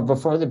 So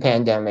before the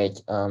pandemic,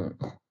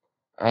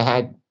 I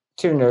had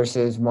two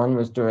nurses. One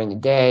was during the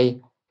day.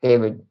 They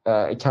would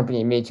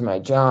accompany me to my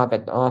job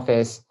at the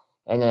office.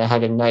 And then I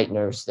had a night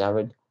nurse that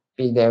would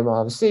be there while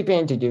I was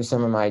sleeping to do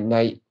some of my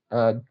night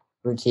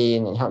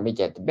routine and help me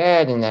get to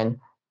bed. And then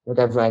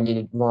whatever I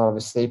needed while I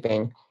was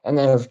sleeping. And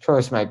then, of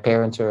course, my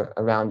parents are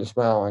around as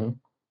well. And,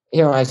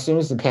 as soon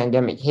as the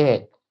pandemic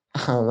hit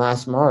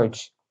last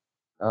March,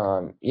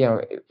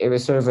 it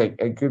was sort of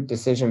a group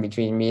decision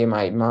between me and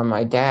my mom,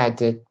 my dad,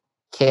 to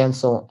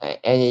cancel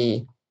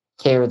any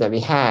care that we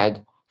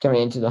had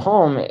coming into the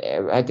home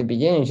at the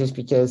beginning, just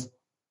because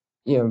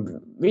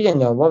we didn't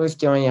know what was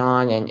going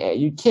on, and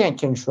you can't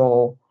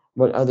control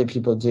what other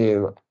people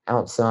do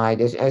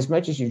outside as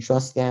much as you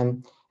trust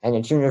them. And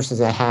the two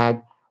nurses I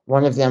had,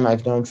 one of them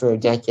I've known for a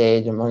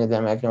decade, and one of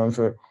them I've known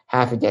for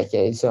half a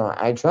decade, so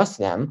I trust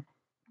them.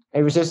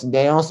 It was just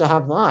they also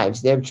have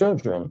lives. They have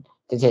children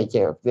to take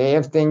care of. They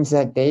have things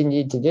that they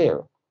need to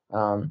do.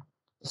 Um,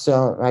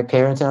 so my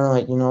parents are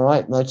like, you know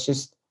what? Let's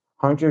just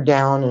hunker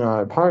down in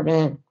our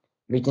apartment.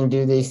 We can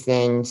do these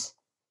things.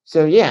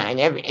 So yeah,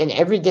 in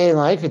everyday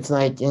life, it's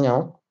like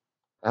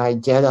I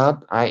get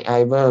up.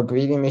 I wear a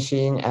breathing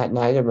machine at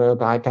night. I wear a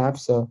BiPAP,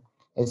 so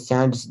it's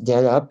time to just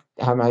get up,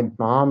 have my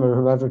mom or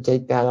whoever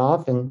take that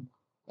off, and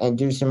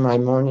do some of my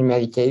morning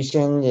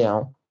meditation.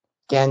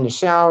 Get in the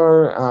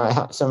shower,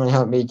 help someone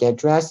help me get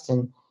dressed,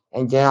 and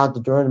get out the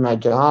door to my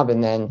job,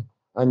 and then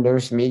a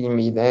nurse meeting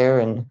me there,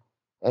 and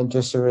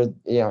just sort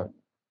of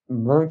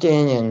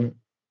working. And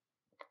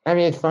I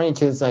mean, it's funny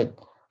too. It's like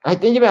I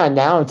think about it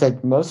now. It's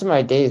like most of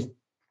my days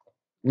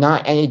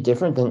not any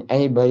different than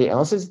anybody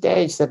else's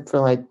day, except for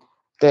like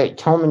the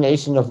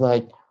culmination of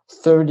like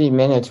 30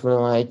 minutes where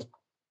like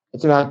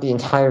it's about the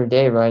entire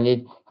day where I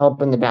need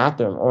help in the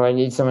bathroom, or I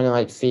need someone to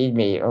like feed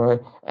me,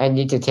 or I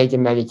need to take a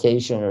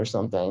medication or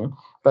something.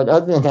 But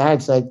other than that,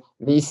 it's like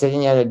me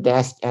sitting at a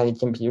desk at a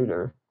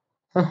computer.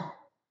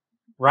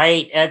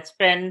 Right. It's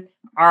been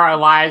our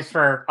lives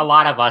for a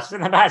lot of us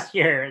in the past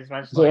year,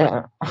 especially.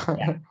 Yeah.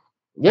 Yeah.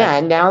 Yeah,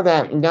 and now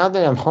that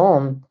I'm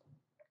home,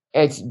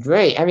 it's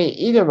great. I mean,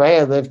 either way,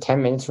 I live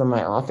 10 minutes from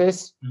my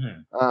office.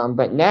 Mhm.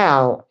 But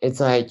now it's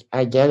like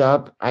I can get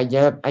up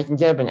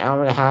an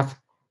hour and a half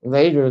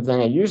later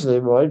than I usually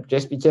would,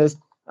 just because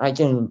I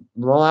can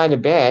roll out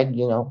of bed,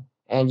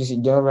 and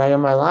just go right on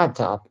my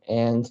laptop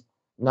and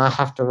not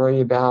have to worry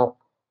about,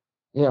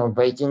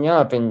 waking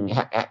up and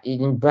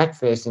eating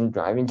breakfast and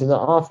driving to the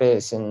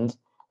office and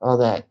all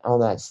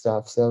that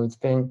stuff. So it's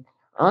been,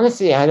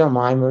 honestly, I don't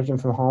mind working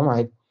from home.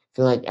 I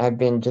feel like I've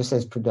been just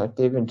as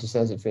productive and just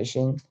as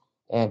efficient.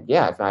 And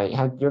yeah, if I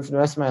had to do it for the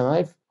rest of my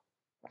life,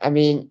 I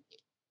mean,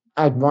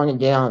 I'd want to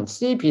get out and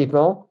see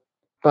people,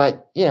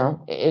 but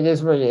it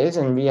is what it is,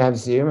 and we have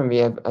Zoom and we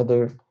have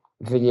other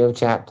video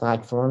chat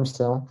platforms,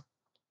 so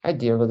I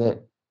deal with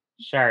it.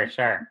 Sure,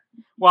 sure.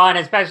 Well, and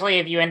especially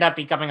if you end up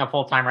becoming a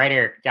full-time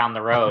writer down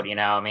the road,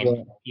 I mean,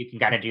 Yeah, you can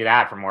kind of do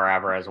that from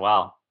wherever as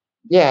well.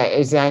 yeah,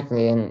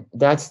 exactly, and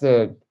that's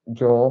the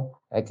goal.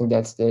 I think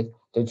that's the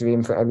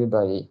dream for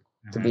everybody,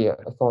 to Mhm. be a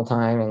full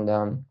time,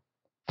 and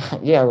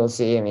yeah, we'll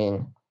see. I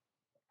mean,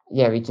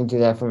 yeah, we can do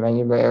that from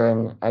anywhere.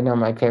 And I know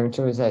my parents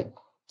was like,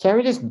 can't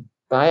we just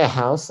buy a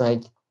house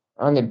like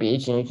on the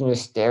beach and you can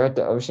just stare at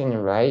the ocean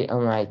and write?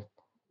 I'm like,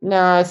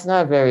 no, it's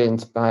not very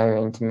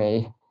inspiring to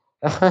me.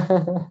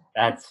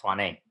 That's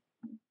funny.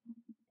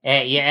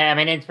 Yeah, I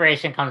mean,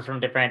 inspiration comes from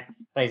different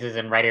places,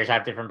 and writers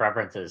have different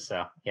preferences.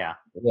 So yeah,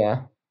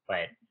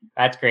 but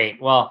that's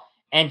great. Well,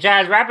 and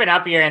Chaz, wrapping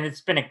up here, and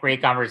it's been a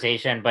great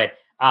conversation. But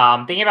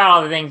thinking about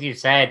all the things you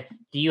said,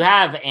 do you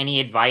have any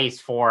advice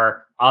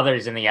for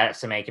others in the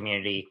SMA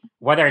community,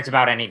 whether it's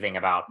about anything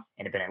about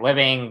independent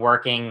living,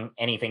 working,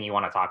 anything you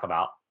want to talk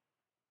about?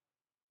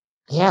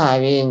 Yeah, I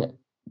mean,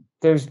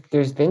 there's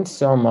been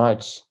so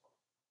much.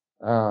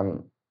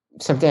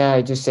 Something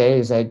I just say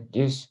is like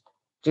just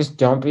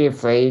don't be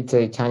afraid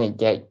to kind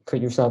of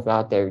put yourself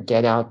out there,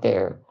 get out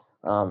there.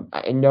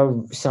 I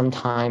know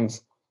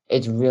sometimes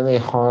it's really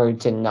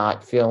hard to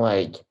not feel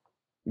like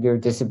your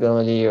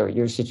disability or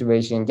your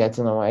situation gets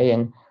in the way,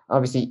 and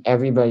obviously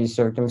everybody's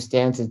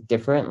circumstance is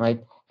different.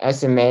 Like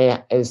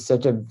SMA is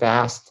such a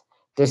vast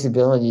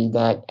disability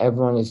that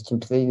everyone is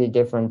completely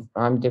different.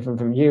 I'm different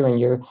from you, and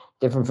you're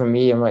different from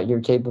me, and what you're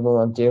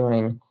capable of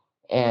doing.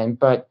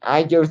 But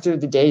I go through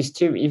the days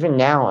too, even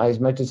now, as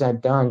much as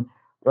I've done,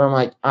 where I'm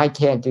like, I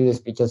can't do this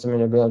because I'm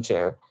in a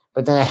wheelchair.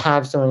 But then I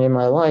have someone in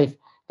my life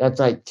that's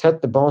like,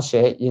 cut the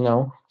bullshit,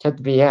 cut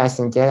the BS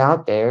and get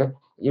out there,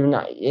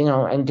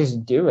 and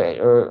just do it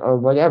or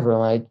whatever.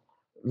 Like,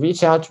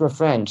 reach out to a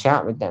friend,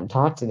 chat with them,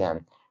 talk to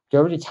them,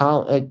 go to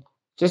college. Like,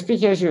 just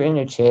because you're in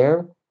a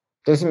chair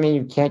doesn't mean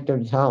you can't go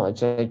to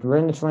college. Like, we're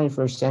in the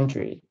 21st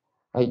century.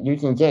 Like, you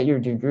can get your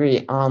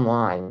degree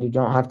online. You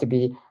don't have to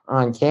be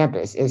on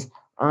campus. Is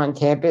on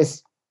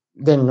campus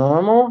the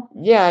normal?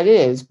 Yeah, it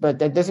is, but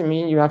that doesn't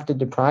mean you have to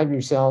deprive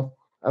yourself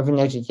of an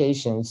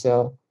education.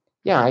 So,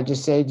 yeah, I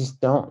just say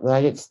just don't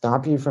let it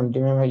stop you from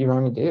doing what you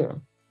want to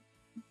do.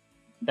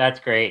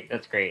 That's great.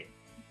 That's great.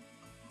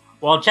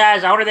 Well,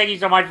 Chaz, I want to thank you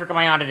so much for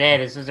coming on today.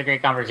 This was a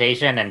great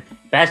conversation, and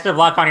best of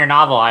luck on your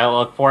novel. I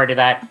look forward to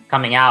that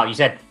coming out. You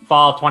said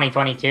fall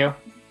 2022?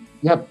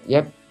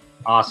 Yep.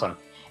 Awesome.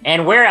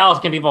 And where else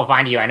can people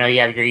find you? I know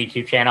you have your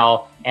YouTube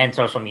channel and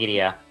social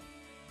media.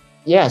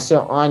 Yeah,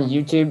 so on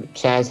YouTube,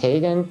 Chaz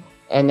Hayden,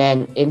 and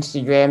then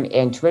Instagram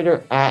and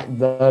Twitter at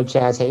the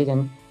Chaz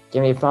Hayden.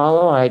 Give me a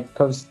follow. I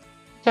post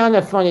kind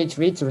of funny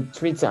tweets with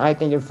tweets that I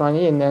think are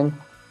funny, and then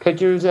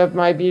pictures of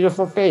my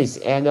beautiful face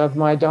and of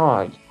my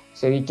dog.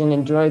 So you can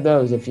enjoy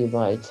those if you'd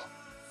like.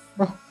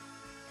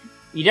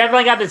 You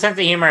definitely got the sense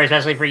of humor,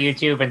 especially for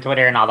YouTube and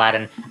Twitter and all that.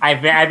 And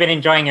I've been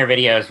enjoying your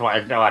videos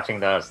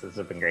watching those. This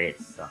has been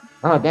great. So.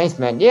 Oh, thanks,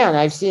 man. Yeah, and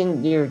I've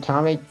seen your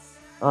comic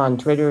on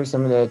Twitter,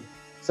 some of the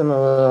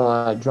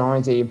little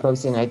drawings that you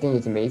posted, and I think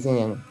it's amazing.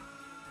 And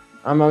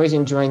I'm always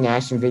enjoying the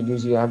action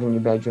figures you have in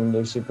your bedroom.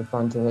 They're super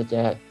fun to look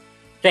at.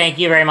 Thank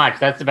you very much.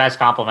 That's the best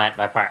compliment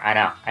by far. I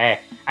know. I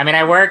mean,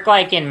 I work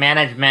like in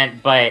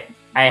management, but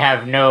I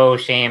have no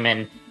shame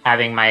in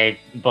having my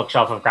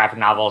bookshelf of graphic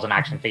novels and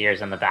action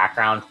figures in the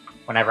background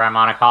whenever I'm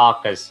on a call,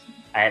 because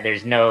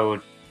there's no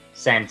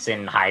sense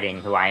in hiding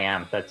who I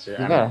am.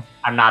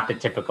 I'm not the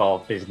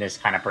typical business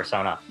kind of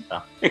persona.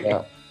 So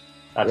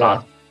that's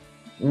awesome.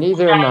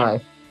 Neither am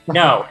I.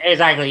 No,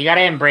 exactly. You got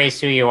to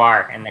embrace who you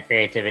are and the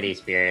creativity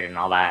spirit and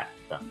all that.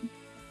 So,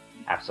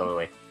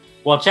 absolutely.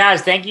 Well, Chaz,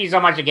 thank you so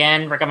much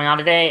again for coming on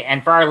today.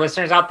 And for our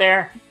listeners out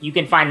there, you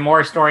can find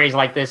more stories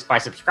like this by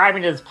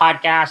subscribing to this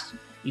podcast.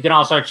 You can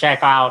also check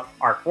out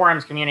our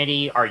forums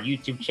community, our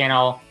YouTube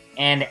channel,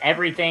 and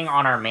everything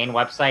on our main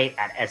website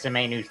at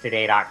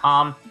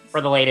smanewstoday.com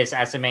for the latest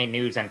SMA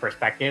news and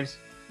perspectives.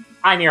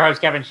 I'm your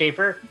host, Kevin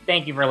Schaefer.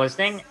 Thank you for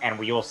listening, and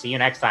we will see you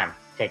next time.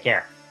 Take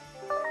care.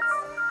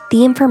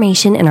 The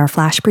information in our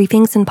flash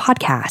briefings and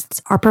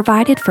podcasts are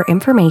provided for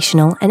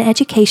informational and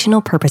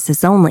educational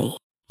purposes only.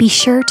 Be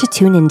sure to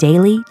tune in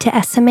daily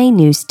to SMA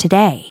News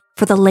Today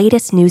for the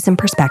latest news and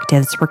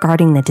perspectives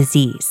regarding the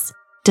disease.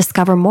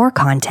 Discover more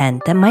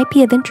content that might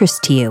be of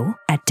interest to you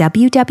at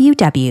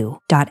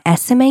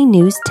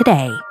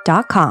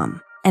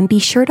www.smanewstoday.com, and be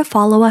sure to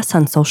follow us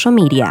on social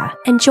media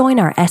and join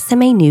our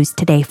SMA News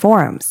Today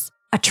forums,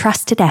 a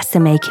trusted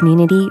SMA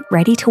community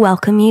ready to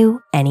welcome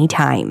you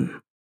anytime.